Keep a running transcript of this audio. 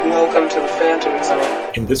Welcome to the Phantom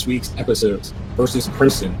Zone. In this week's episodes, versus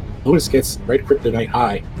Crimson, Lois gets red kryptonite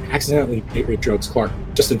high and accidentally date drugs Clark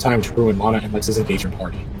just in time to ruin Lana and Lex's engagement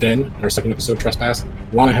party. Then, in our second episode, Trespass,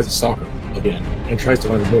 Lana has a stalker again and tries to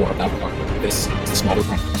learn more about Clark. This is the SMALLVILLE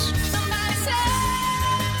Chronicles.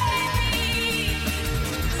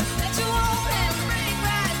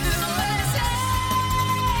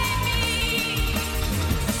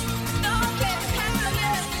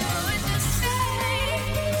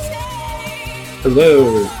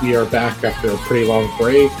 Hello, we are back after a pretty long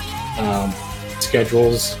break.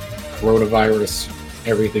 Schedules, coronavirus,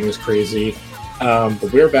 everything is crazy.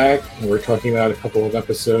 But we're back and we're talking about a couple of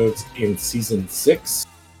episodes in season 6.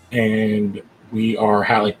 And we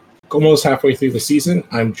are almost halfway through the season.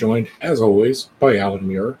 I'm joined, as always, by Alan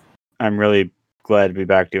Muir. I'm really glad to be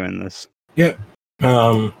back doing this. Yeah.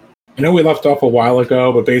 I know we left off a while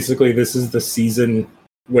ago, but basically this is the season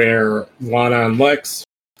where Lana and Lex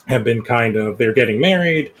have been they're getting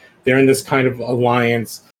married. They're in this kind of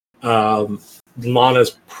alliance.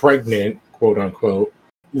 Lana's pregnant, quote unquote.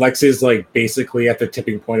 Lex is basically at the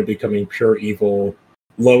tipping point of becoming pure evil.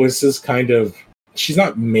 Lois is she's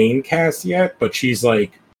not main cast yet, but she's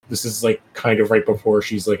this is kind of right before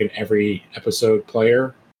she's an every episode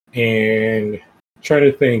player. And I'm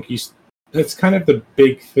trying to think, that's kind of the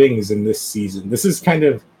big things in this season. This is kind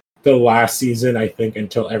of the last season, I think,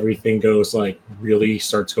 until everything goes really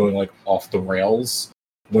starts going off the rails,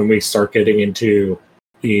 when we start getting into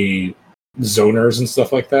the zoners and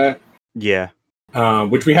stuff like that. Yeah.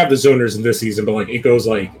 Which we have the zoners in this season, but it goes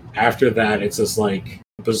after that, it's just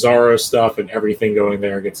Bizarro stuff and everything going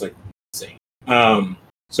there gets insane.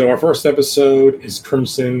 So our first episode is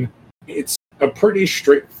Crimson. It's a pretty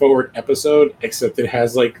straightforward episode, except it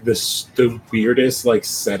has the weirdest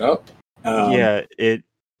setup.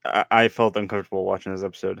 I felt uncomfortable watching this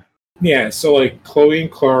episode. Yeah, so Chloe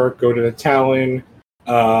and Clark go to the Talon.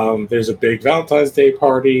 There's a big Valentine's Day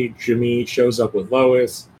party. Jimmy shows up with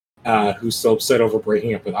Lois, who's so upset over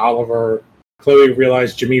breaking up with Oliver. Chloe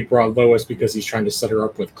realized Jimmy brought Lois because he's trying to set her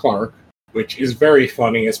up with Clark, which is very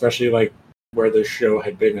funny, especially where the show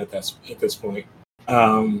had been at this point.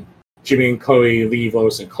 Jimmy and Chloe leave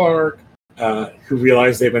Lois and Clark, who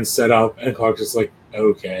realize they've been set up, and Clark's just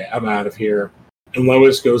okay, I'm out of here. And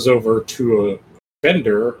Lois goes over to a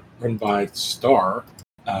vendor run by Star,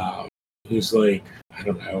 who's I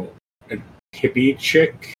don't know, a hippie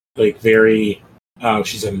chick,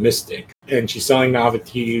 she's a mystic, and she's selling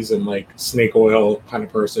novelties and snake oil kind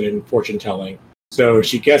of person and fortune telling. So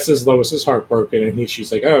she guesses Lois is heartbroken, and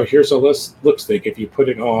she's oh, here's a lipstick. If you put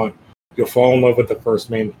it on, you'll fall in love with the first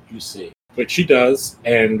man you see. But she does,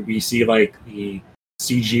 and we see the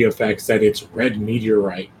CG effects that it's red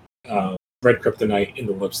meteorite. Red kryptonite in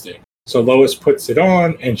the lipstick. So Lois puts it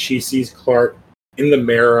on, and she sees Clark in the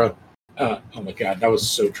mirror. Oh my god, that was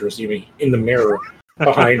so true. In the mirror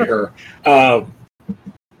behind her.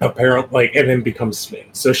 Apparently, and then becomes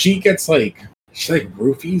smitten. So she gets she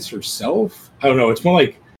roofies herself. I don't know. It's more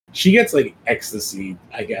she gets ecstasy,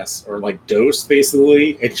 I guess, or dose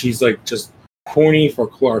basically, and she's just horny for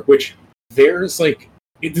Clark. Which there's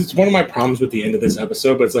it's one of my problems with the end of this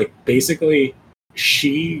episode, but it's basically,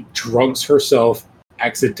 she drugs herself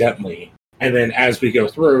accidentally, and then as we go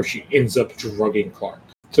through, she ends up drugging Clark.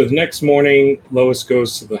 So the next morning, Lois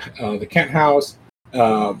goes to the Kent house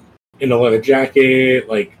in a leather jacket,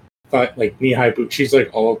 knee-high boots. She's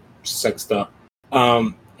all sexed up,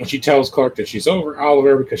 and she tells Clark that she's over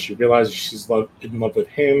Oliver because she realizes she's in love with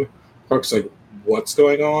him. Clark's what's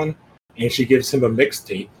going on? And she gives him a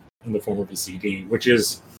mixtape in the form of a CD, which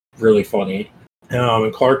is really funny.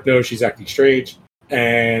 And Clark knows she's acting strange,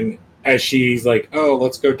 and as she's oh,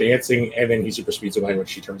 let's go dancing, and then he super speeds away when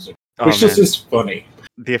she turns it, which just is funny.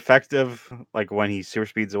 The effect of when he super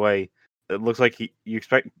speeds away, it looks like you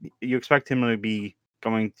expect him to be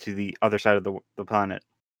going to the other side of the planet.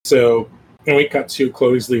 So then we cut to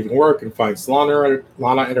Chloe's leaving work and finds Lana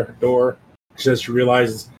at her door. She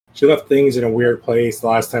realizes she left things in a weird place the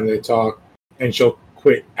last time they talked, and she'll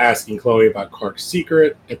quit asking Chloe about Clark's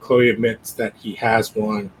secret, and Chloe admits that he has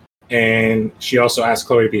one, and she also asks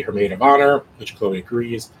Chloe to be her maid of honor, which Chloe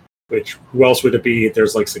agrees, which who else would it be?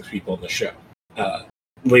 There's 6 people in the show.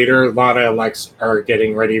 Later, Lana and Lex are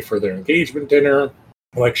getting ready for their engagement dinner.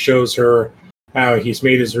 Lex shows her how he's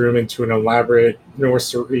made his room into an elaborate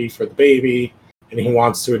nursery for the baby, and he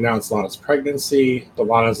wants to announce Lana's pregnancy, but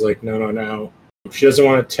Lana's no. She doesn't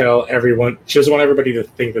want to tell everyone, she doesn't want everybody to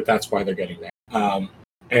think that that's why they're getting married.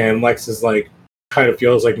 And Lex is kind of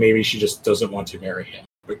feels maybe she just doesn't want to marry him.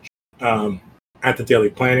 Which, at the Daily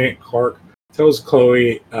Planet, Clark tells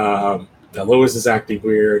Chloe that Lois is acting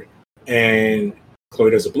weird, and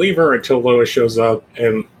Chloe doesn't believe her until Lois shows up,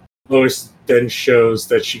 and Lois then shows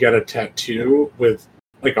that she got a tattoo with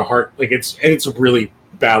like a heart, like it's really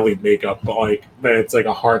badly made up, but like that it's like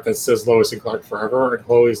a heart that says Lois and Clark forever, and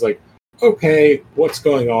Chloe's like, okay, what's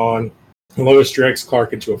going on? And Lois drags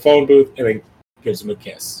Clark into a phone booth and then gives him a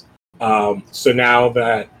kiss. So now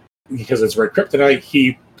that, because it's red kryptonite,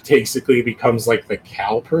 he basically becomes like the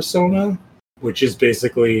Cal persona, which is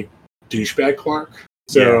basically douchebag Clark.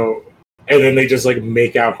 So, and then they just like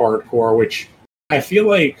make out hardcore, which I feel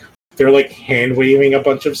like they're like hand waving a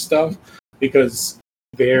bunch of stuff because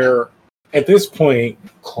they're at this point,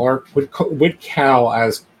 Clark would Cal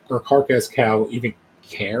as or Clark as Cal even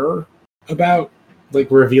care about like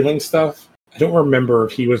revealing stuff? I don't remember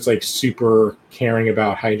if he was like super caring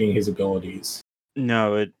about hiding his abilities.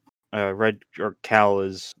 No, Red or Cal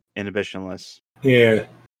is inhibitionless. Yeah.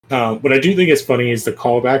 What I do think is funny is the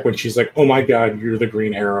callback when she's like, "Oh my God, you're the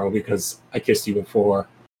Green Arrow because I kissed you before,"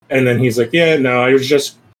 and then he's like, "Yeah, no, I was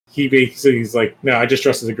just." He's like, "No, I just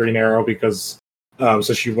dressed as a Green Arrow because so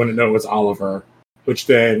she wouldn't know it was Oliver." Which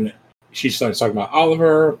then she starts talking about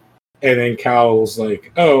Oliver, and then Cal's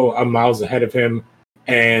like, "Oh, I'm miles ahead of him,"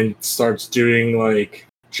 and starts doing like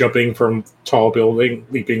jumping from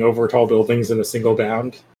leaping over tall buildings in a single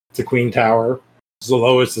bound to Queen Tower. So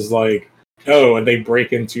Lois is like, oh, and they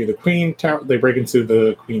break into the Queen Tower. They break into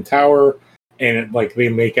the Queen Tower, and like they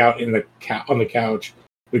make out in the on the couch,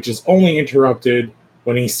 which is only interrupted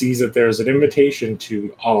when he sees that there's an invitation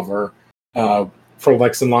to Oliver for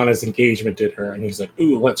Lex and Lana's engagement dinner, and he's like,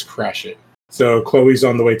 "Ooh, let's crash it." So Chloe's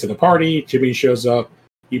on the way to the party. Jimmy shows up.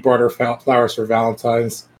 He brought her flowers for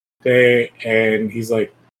Valentine's Day, and he's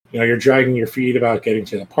like, "You know, you're dragging your feet about getting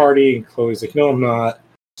to the party." And Chloe's like, "No, I'm not."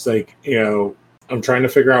 It's like, you know, I'm trying to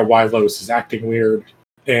figure out why Lois is acting weird.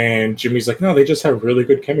 And Jimmy's like, no, they just have really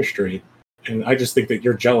good chemistry. And I just think that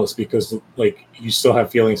you're jealous because, like, you still have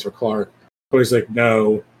feelings for Clark. Chloe's like,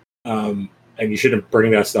 no, and you shouldn't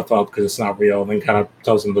bring that stuff up because it's not real. And then kind of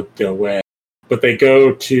tells him to go away. But they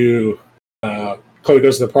go to, Chloe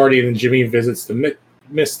goes to the party, and then Jimmy visits the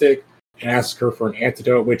Mystic and asks her for an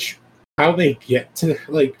antidote, which how they get to,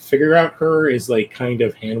 like, figure out her is, like, kind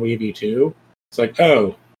of hand-wavy, too. It's like,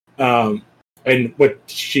 oh, and what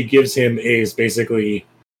she gives him is basically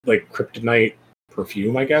like kryptonite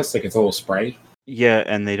perfume, I guess. Like it's a little spray. Yeah,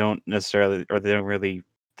 and they don't necessarily, or they don't really.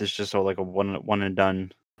 There's just like a one and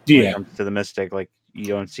done. Yeah. When it comes to the Mystic, like you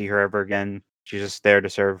don't see her ever again. She's just there to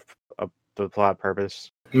serve the plot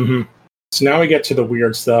purpose. Mm-hmm. So now we get to the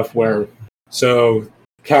weird stuff where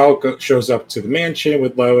Cal shows up to the mansion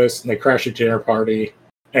with Lois, and they crash a dinner party,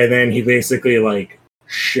 and then he basically like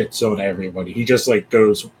shits on everybody. He just like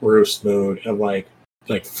goes roast mode and like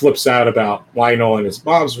flips out about Lionel and his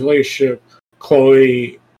mom's relationship.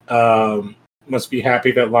 Chloe must be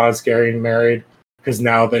happy that Lana's getting married because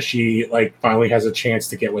now that she like finally has a chance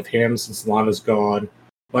to get with him since Lana's gone.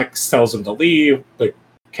 Lex tells him to leave, but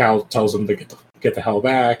Cal tells him to get the hell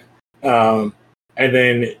back. And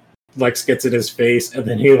then Lex gets in his face, and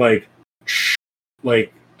then he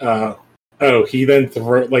he then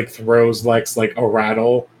throws Lex like a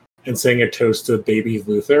rattle and saying a toast to baby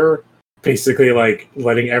Luther, basically like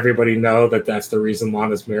letting everybody know that that's the reason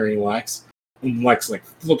Lana's marrying Lex. And Lex like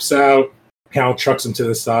flips out. Cal chucks him to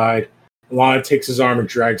the side. Lana takes his arm and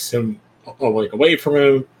drags him like away from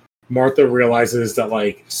him. Martha realizes that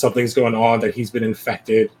like something's going on, that he's been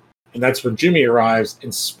infected, and that's when Jimmy arrives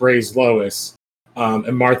and sprays Lois.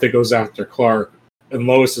 And Martha goes after Clark, and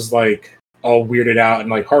Lois is like all weirded out and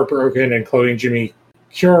like heartbroken, and Chloe and Jimmy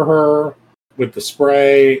cure her with the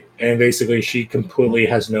spray, and basically she completely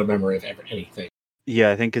has no memory of anything.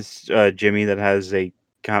 Yeah, I think it's Jimmy that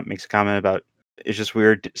makes a comment about it's just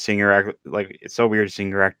weird seeing her act like it's so weird seeing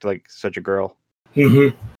her act like such a girl.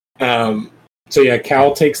 Mm-hmm. So yeah,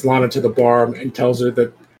 Cal takes Lana to the bar and tells her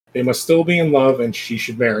that they must still be in love and she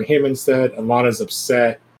should marry him instead. And Lana's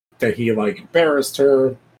upset that he like embarrassed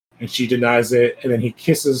her, and she denies it. And then he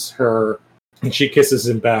kisses her, and she kisses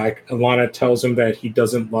him back. And Lana tells him that he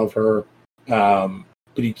doesn't love her, but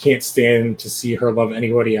he can't stand to see her love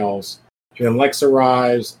anybody else. And then Lex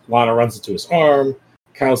arrives. Lana runs into his arm.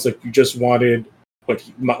 Cal's like, "You just wanted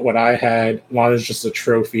what I had. Lana's just a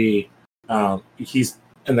trophy.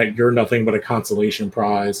 And that you're nothing but a consolation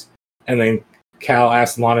prize." And then Cal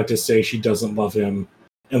asks Lana to say she doesn't love him,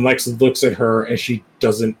 and Lex looks at her, and she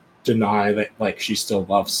doesn't deny that like she still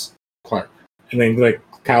loves Clark. And then like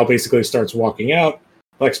Cal basically starts walking out.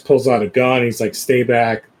 Lex pulls out a gun. He's like, "Stay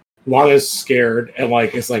back." Lana's scared and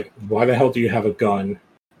like it's like, "Why the hell do you have a gun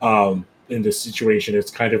in this situation?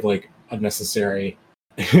 It's kind of like unnecessary."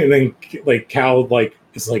 And then like Cal like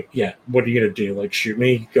is like, "Yeah, what are you gonna do? Like shoot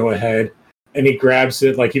me? Go ahead." and he grabs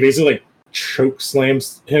it, like he basically like choke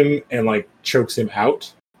slams him and like chokes him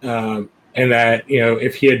out. And that, you know,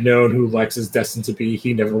 if he had known who Lex is destined to be,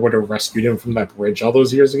 he never would have rescued him from that bridge all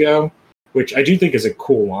those years ago, which I do think is a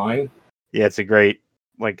cool line. Yeah, it's a great,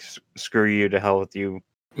 like, screw you, to hell with you.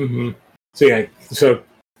 Mm-hmm. So yeah, so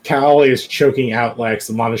Cal is choking out Lex,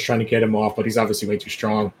 and Lana's trying to get him off, but he's obviously way too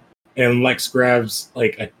strong. And Lex grabs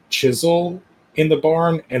like a chisel in the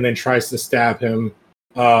barn and then tries to stab him.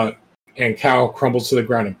 And Cal crumbles to the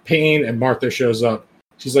ground in pain, and Martha shows up.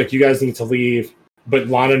 She's like, "You guys need to leave." But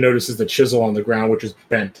Lana notices the chisel on the ground, which is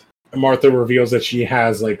bent. And Martha reveals that she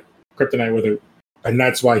has like kryptonite with her, and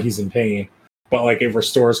that's why he's in pain. But like it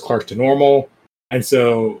restores Clark to normal. And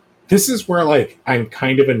so this is where like I'm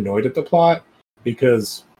kind of annoyed at the plot,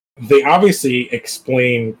 because they obviously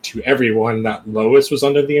explain to everyone that Lois was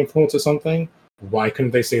under the influence of something. Why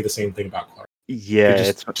couldn't they say the same thing about Clark? Yeah,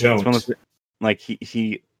 it's one of the, like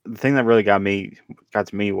he the thing that really got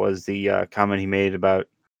to me was the comment he made about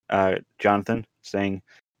Jonathan saying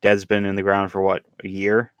Dad's been in the ground for what, a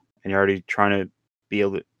year, and you're already trying to be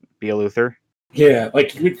a Luther. Yeah,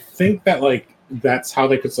 like you would think that like that's how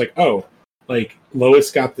they could, like, oh, like Lois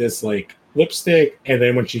got this like lipstick, and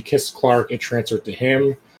then when she kissed Clark, it transferred to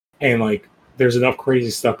him, and like there's enough crazy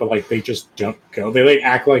stuff, but like they just don't go. They like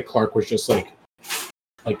act like Clark was just like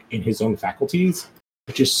in his own faculties,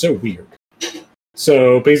 which is so weird.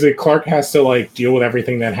 So basically, Clark has to like deal with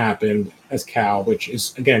everything that happened as Cal, which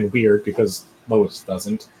is again weird because Lois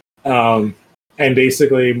doesn't. And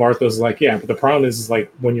basically, Martha's like, yeah, but the problem is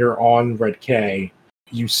like when you're on Red K,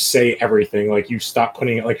 you say everything. Like you stop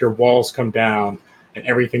putting it, like your walls come down, and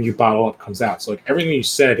everything you bottle up comes out. So like everything you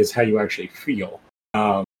said is how you actually feel.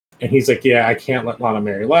 And he's like, yeah, I can't let Lana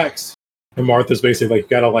marry Lex. And Martha's basically like, you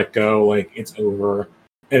gotta let go, like it's over.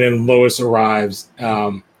 And then Lois arrives,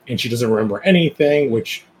 and she doesn't remember anything,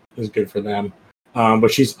 which is good for them. But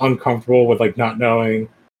she's uncomfortable with like not knowing.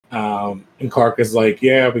 And Clark is like,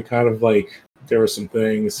 yeah, we kind of like, there were some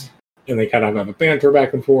things, and they kind of have a banter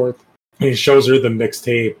back and forth. And he shows her the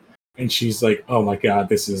mixtape, and she's like, oh my god,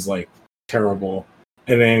 this is like terrible.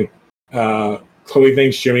 And then Chloe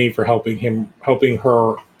thanks Jimmy for helping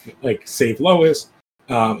her like save Lois.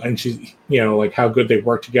 And she's, you know, like how good they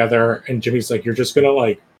work together. And Jimmy's like, you're just gonna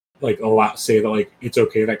like say that like it's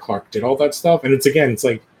okay that Clark did all that stuff. And it's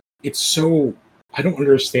like it's so, I don't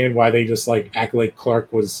understand why they just like act like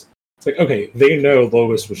Clark was. It's like, okay, they know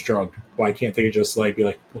Lois was drugged. Why can't they just like be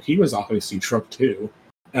like, well, he was obviously drugged too?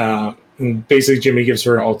 And basically, Jimmy gives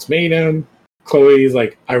her an ultimatum. Chloe's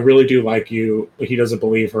like, I really do like you, but he doesn't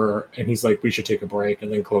believe her, and he's like, we should take a break.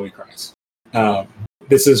 And then Chloe cries.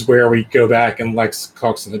 This is where we go back, and Lex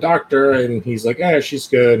talks to the doctor, and he's like, she's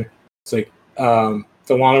good. It's like, so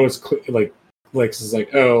Lana was like, Lex is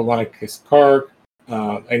like, oh, Lana kissed Clark.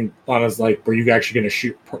 And Lana's like, were you actually going to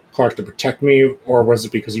shoot Clark to protect me, or was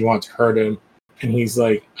it because you wanted to hurt him? And he's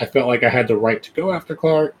like, I felt like I had the right to go after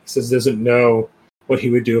Clark. He says doesn't know what he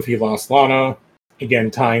would do if he lost Lana.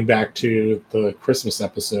 Again, tying back to the Christmas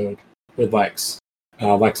episode with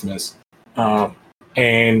Lexmas.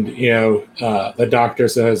 And, you know, the doctor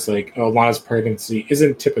says, like, oh, Lana's pregnancy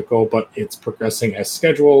isn't typical, but it's progressing as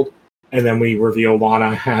scheduled. And then we reveal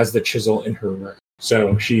Lana has the chisel in her room.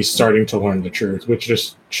 So she's starting to learn the truth, which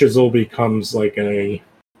just chisel becomes like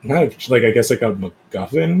not like, I guess, like a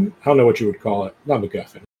MacGuffin. I don't know what you would call it. Not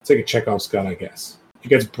MacGuffin. It's like a Chekhov's gun, I guess. It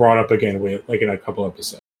gets brought up again with like in a couple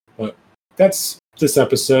episodes. But that's this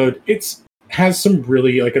episode. It has some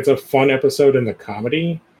really, like, it's a fun episode in the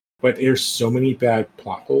comedy, but there's so many bad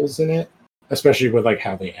plot holes in it, especially with like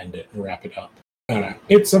how they end it and wrap it up. I don't know.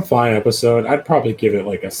 It's a fine episode. I'd probably give it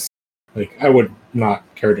like I would not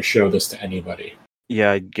care to show this to anybody.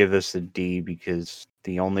 Yeah, I'd give this a D, because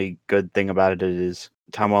the only good thing about it is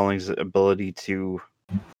Tom Welling's ability to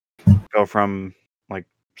go from like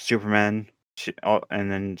Superman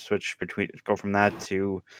and then go from that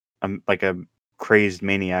to like a crazed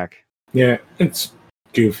maniac. Yeah, it's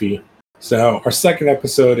goofy. So our second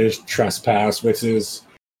episode is Trespass, which is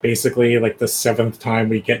basically like the 7th time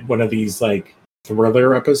we get one of these like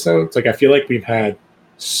thriller episodes. Like I feel like we've had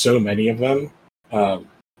so many of them.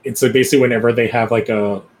 It's like basically whenever they have like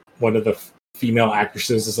one of the female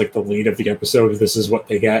actresses is like the lead of the episode, this is what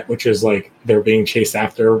they get, which is like they're being chased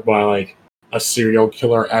after by like a serial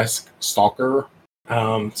killer-esque stalker.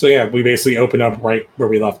 So yeah, we basically open up right where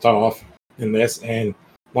we left off in this, and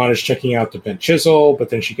Lana's checking out the bent chisel, but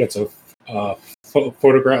then she gets a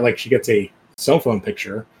photograph, like she gets a cell phone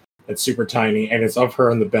picture that's super tiny, and it's of her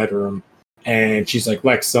in the bedroom. And she's like,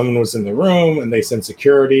 Lex, someone was in the room, and they sent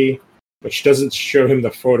security. But she doesn't show him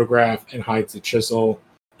the photograph and hides the chisel.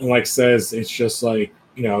 And Lex says it's just like,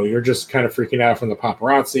 you're just kind of freaking out from the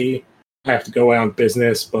paparazzi. I have to go out on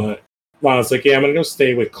business, but Lana's like, yeah, I'm going to go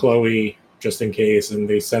stay with Chloe just in case, and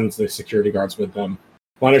they send the security guards with them.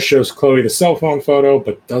 Lana shows Chloe the cell phone photo,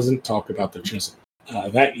 but doesn't talk about the chisel.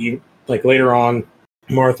 Later on,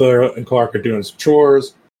 Martha and Clark are doing some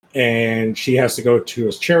chores, and she has to go to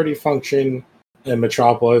a charity function in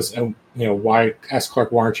Metropolis, and why ask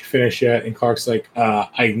Clark, why aren't you finished yet? And Clark's like,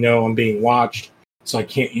 I know I'm being watched, so I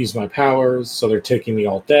can't use my powers, so they're taking me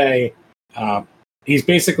all day. He's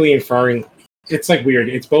basically inferring, it's like weird,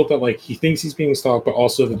 it's both that like he thinks he's being stalked, but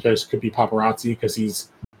also that there could be paparazzi because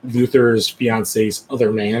he's Luther's fiance's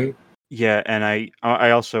other man. Yeah, and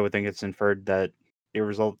I also think it's inferred that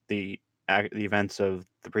the events of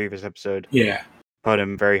the previous episode put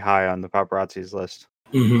him very high on the paparazzi's list.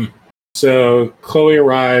 Mm-hmm. So Chloe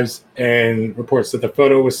arrives and reports that the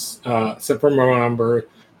photo was sent from a number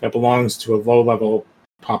that belongs to a low-level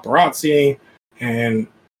paparazzi, and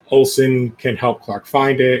Olsen can help Clark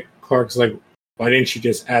find it. Clark's like, why didn't you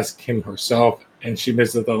just ask him herself? And she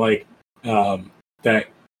admits that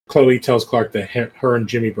Chloe tells Clark that her and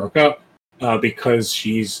Jimmy broke up because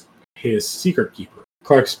she's his secret keeper.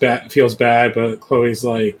 Clark feels bad, but Chloe's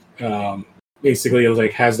like, basically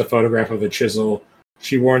like has the photograph of the chisel.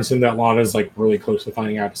 She warns him that Lana's like really close to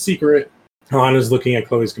finding out a secret. Lana's looking at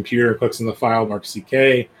Chloe's computer, clicks on the file marked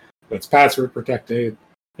CK, but it's password protected.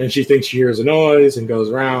 And she thinks she hears a noise and goes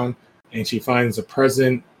around, and she finds a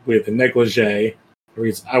present with a negligee. It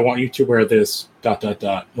reads, I want you to wear this, ...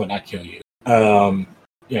 when I kill you.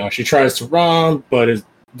 She tries to run, but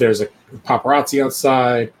there's a paparazzi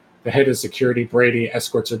outside. The head of security, Brady,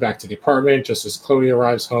 escorts her back to the apartment just as Chloe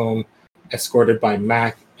arrives home, escorted by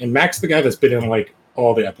Mac. And Mac's the guy that's been in like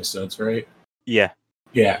all the episodes, right? Yeah.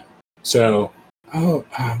 Yeah. So,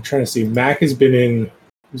 I'm trying to see. Mac has been in,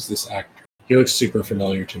 who's this actor? He looks super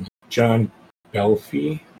familiar to me. John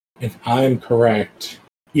Belfi, if I'm correct.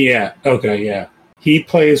 Yeah. Okay. Yeah. He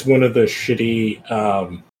plays one of the shitty,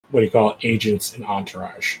 agents in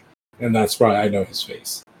Entourage, and that's why I know his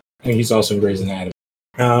face. And he's also in Grey's Anatomy.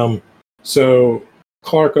 So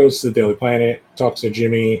Clark goes to the Daily Planet, talks to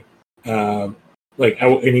Jimmy. Jimmy's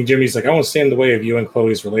like, I won't stand in the way of you and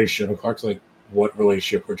Chloe's relationship. And Clark's like, what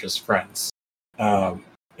relationship? We're just friends.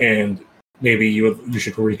 And maybe you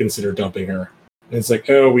should reconsider dumping her. And it's like,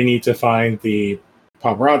 oh, we need to find the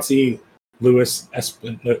paparazzi, Louis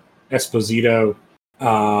Esposito.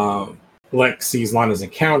 Lex sees Lana's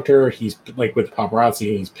encounter. He's like with the paparazzi,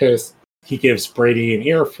 and he's pissed. He gives Brady an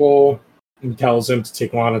earful and tells him to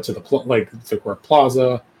take Lana to the Court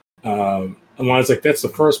Plaza. And Lana's like, that's the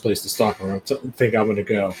first place to stalk her. I don't think I'm going to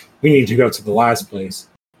go. We need to go to the last place.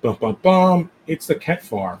 Bum, bum, bum. It's the Kent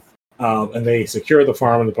farm. And they secure the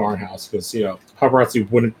farm and the barn house because, paparazzi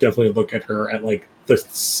wouldn't definitely look at her at like the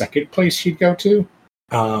second place she'd go to.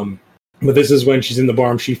 But this is when she's in the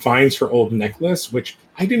barn. She finds her old necklace, which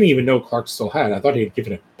I didn't even know Clark still had. I thought he had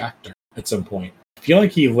given it back to her at some point. I feel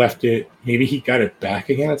like he left it. Maybe he got it back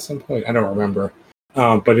again at some point. I don't remember.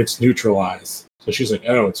 But it's neutralized. So she's like,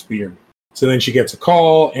 oh, it's weird. So then she gets a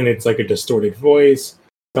call, and it's like a distorted voice.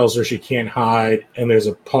 Tells her she can't hide, and there's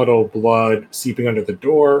a puddle of blood seeping under the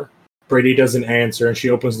door. Brady doesn't answer, and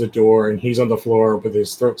she opens the door, and he's on the floor with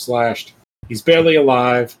his throat slashed. He's barely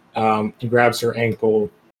alive. He grabs her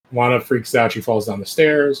ankle. Lana freaks out. She falls down the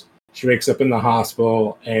stairs. She wakes up in the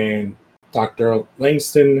hospital, and Dr.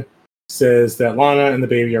 Langston says that Lana and the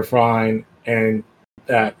baby are fine, and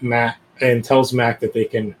that tells Mac that they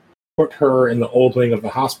can put her in the old wing of the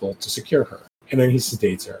hospital to secure her. And then he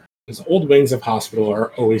sedates her. Because old wings of hospital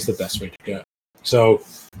are always the best way to go. So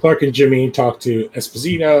Clark and Jimmy talk to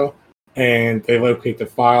Esposito, and they locate the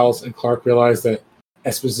files, and Clark realized that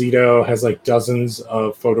Esposito has like dozens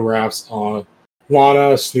of photographs on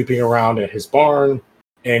Lana snooping around at his barn,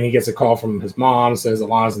 and he gets a call from his mom, says that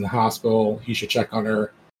Lana's in the hospital, he should check on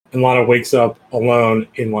her. And Lana wakes up alone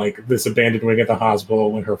in like this abandoned wing at the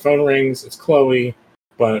hospital when her phone rings. It's Chloe.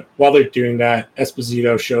 But while they're doing that,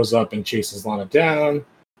 Esposito shows up and chases Lana down,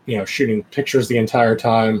 shooting pictures the entire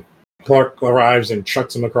time. Clark arrives and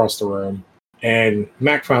chucks him across the room. And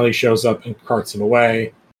Mac finally shows up and carts him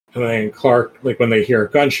away. And then Clark, when they hear a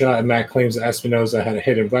gunshot, and Mac claims that Espinosa had a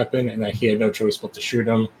hidden weapon and that he had no choice but to shoot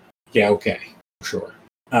him. Yeah, okay, sure.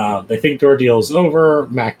 They think the ordeal is over.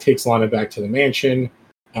 Mac takes Lana back to the mansion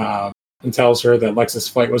and tells her that Lex's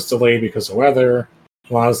flight was delayed because of weather.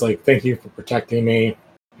 Lana's like, thank you for protecting me.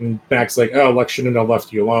 And Mac's like, oh, Lex shouldn't have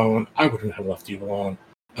left you alone. I wouldn't have left you alone.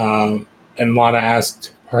 And Lana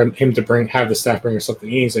asked him to have the staff bring her something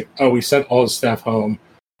to eat. He's like, oh, we sent all the staff home.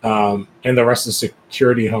 And the rest of the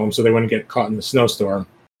security home so they wouldn't get caught in the snowstorm.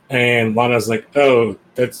 And Lana's like, oh,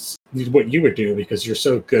 that's what you would do because you're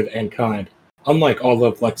so good and kind. Unlike all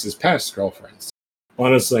of Lex's past girlfriends.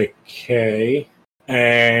 Lana's like, okay.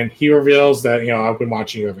 And he reveals that, I've been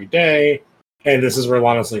watching you every day. And this is where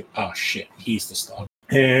Lana's like, oh shit, he's the stalker.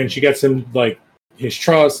 And she gets him, his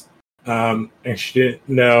trust. And she didn't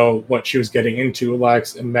know what she was getting into,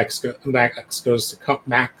 Lex. And Max goes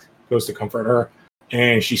to comfort her.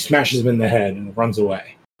 And she smashes him in the head and runs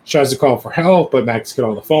away. She tries to call for help, but Max got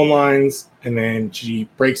all the phone lines. And then she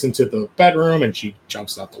breaks into the bedroom and she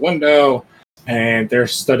jumps out the window. And they're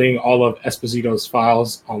studying all of Esposito's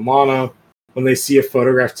files on Lana. When they see a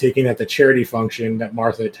photograph taken at the charity function that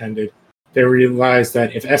Martha attended, they realize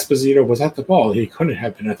that if Esposito was at the ball, he couldn't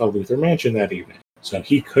have been at the Luther mansion that evening. So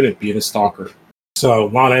he couldn't be the stalker. So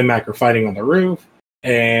Lana and Mac are fighting on the roof,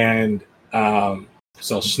 and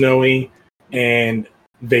it's all snowy, and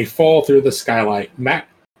they fall through the skylight. Mac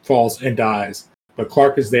falls and dies, but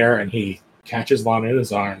Clark is there, and he catches Lana in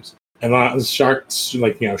his arms. And Lana's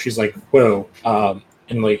she's like, whoa,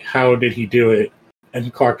 and how did he do it?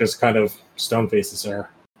 And Clark just kind of stone faces her.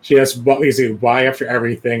 She asks, why after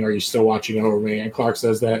everything are you still watching over me? And Clark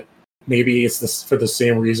says that maybe it's for the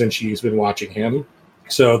same reason she's been watching him.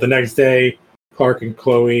 So the next day, Clark and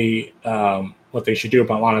Chloe, what they should do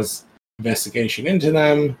about Lana's investigation into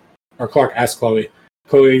them. Or Clark asks Chloe.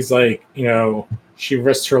 Chloe's like, she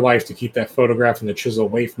risked her life to keep that photograph and the chisel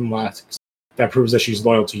away from Lex. That proves that she's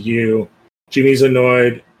loyal to you. Jimmy's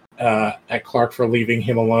annoyed at Clark for leaving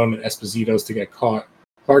him alone at Esposito's to get caught.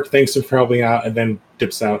 Clark thanks him for helping out and then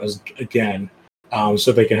dips out again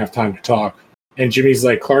so they can have time to talk. And Jimmy's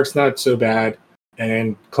like, Clark's not so bad.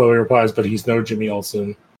 And Chloe replies, but he's no Jimmy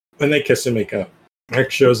Olsen. And they kiss and make up.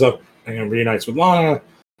 Rick shows up and reunites with Lana.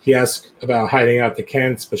 He asks about hiding out the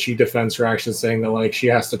Kents, but she defends her actions, saying that she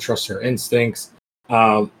has to trust her instincts.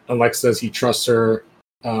 And Lex says he trusts her,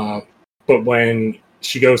 but when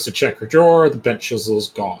she goes to check her drawer, the bent chisel's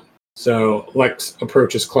gone. So Lex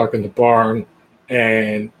approaches Clark in the barn,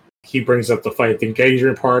 and he brings up the fight at the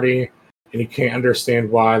engagement party, and he can't understand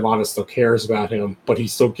why Lana still cares about him, but he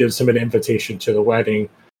still gives him an invitation to the wedding.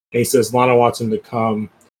 And he says Lana wants him to come,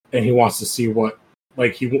 and he wants to see what,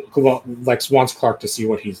 Lex wants Clark to see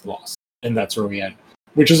what he's lost. And that's where we end.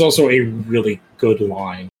 Which is also a really good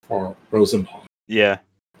line for Rosenbaum. Yeah.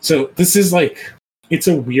 So this is it's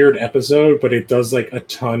a weird episode, but it does a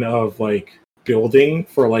ton of building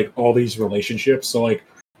for all these relationships. So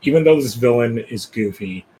even though this villain is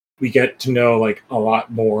goofy, we get to know a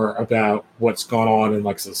lot more about what's going on in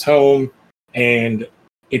Lex's home, and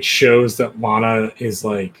it shows that Lana is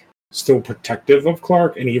still protective of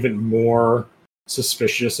Clark and even more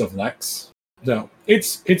suspicious of Lex. No,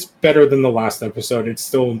 it's better than the last episode. It's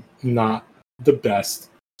still not the best,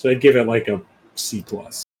 so I'd give it a C+.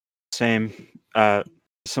 Same.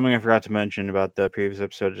 Something I forgot to mention about the previous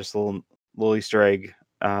episode, just a little Easter egg.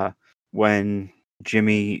 When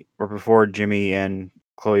Jimmy, or before Jimmy and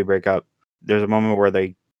Chloe break up, there's a moment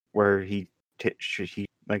where he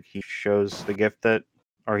shows the gift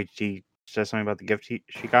he says something about the gift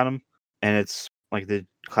she got him, and it's the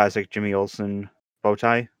classic Jimmy Olsen bow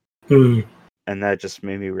tie, and that just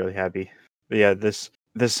made me really happy. But yeah, this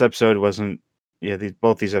episode wasn't. Yeah,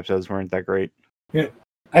 both these episodes weren't that great. Yeah,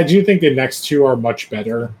 I do think the next two are much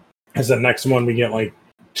better. As the next one, we get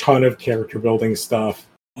ton of character building stuff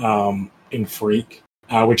in Freak,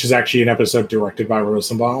 which is actually an episode directed by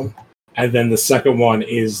Rosenbaum. And then the second one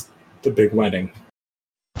is the big wedding.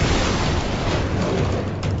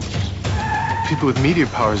 People with meteor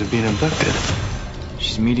powers are being abducted.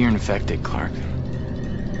 She's meteor infected, Clark.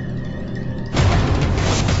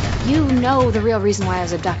 You know the real reason why I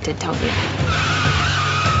was abducted, don't you?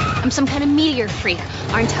 I'm some kind of meteor freak,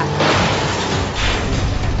 aren't I?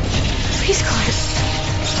 Please, Clark.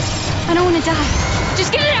 I don't want to die.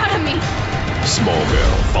 Just get it out of me!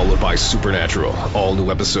 Smallville, followed by Supernatural. All new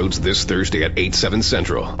episodes this Thursday at 8/7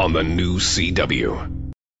 Central on the new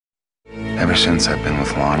CW. Ever since I've been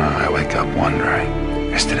with Lana, I wake up wondering,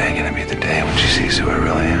 is today going to be the day when she sees who I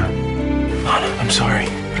really am? Lana, I'm sorry,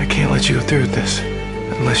 but I can't let you go through with this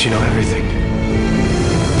unless you know everything.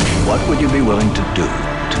 What would you be willing to do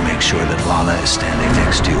to make sure that Lana is standing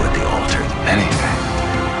next to you at the altar? Anything.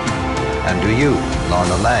 And do you,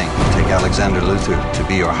 Lana Lang, take Alexander Luther to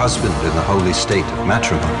be your husband in the holy state of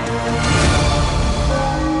matrimony?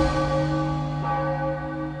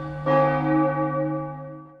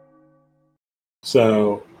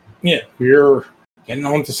 So, yeah, we're getting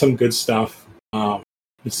on to some good stuff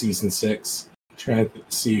with season 6. Trying to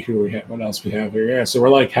see what else we have here. Yeah, so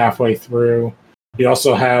we're halfway through. We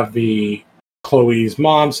also have the Chloe's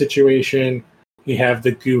mom situation. We have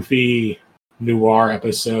the goofy noir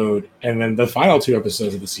episode, and then the final 2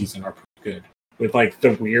 episodes of the season are pretty good, with like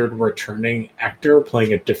the weird returning actor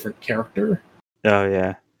playing a different character. Oh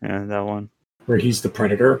yeah, that one where he's the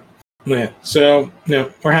predator. Yeah, so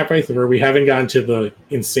we're halfway through. We haven't gotten to the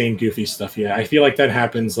insane goofy stuff yet. I feel like that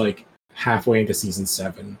happens like halfway into season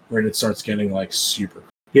 7, where it starts getting like super.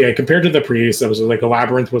 Yeah, compared to the previous episode, like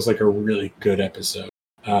Labyrinth was like a really good episode,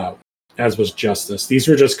 as was Justice. These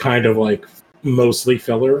were just kind of like mostly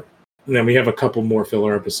filler, and then we have a couple more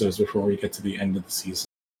filler episodes before we get to the end of the season.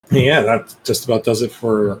 Yeah, that just about does it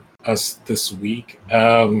for us this week.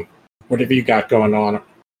 What have you got going on,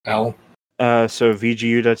 Al? So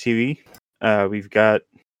VGU.tv, we've got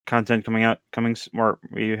content coming more.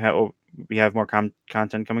 We have more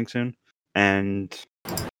content coming soon, and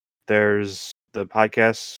there's the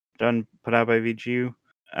podcast put out by VGU,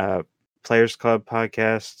 Players Club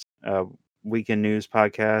podcast, Weekend News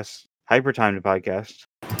podcast, Hypertime the podcast,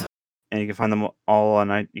 and you can find them all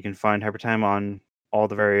on. You can find Hypertime on all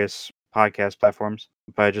the various podcast platforms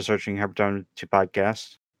by just searching Hypertime to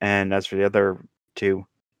podcast. And as for the other 2,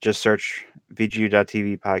 just search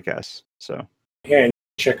VGU.tv podcasts. So yeah, and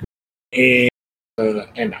check in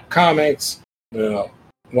comics, the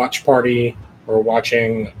watch party. We're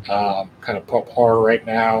watching kind of pop horror right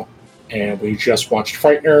now, and we just watched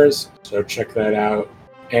Frighteners, so check that out.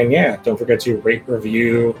 And yeah, don't forget to rate,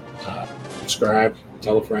 review, subscribe,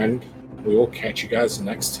 tell a friend. We will catch you guys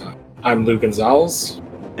next time. I'm Lou Gonzalez.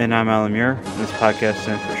 And I'm Alan Muir. This podcast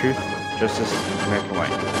stands for Truth, Justice, American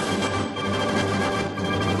Way.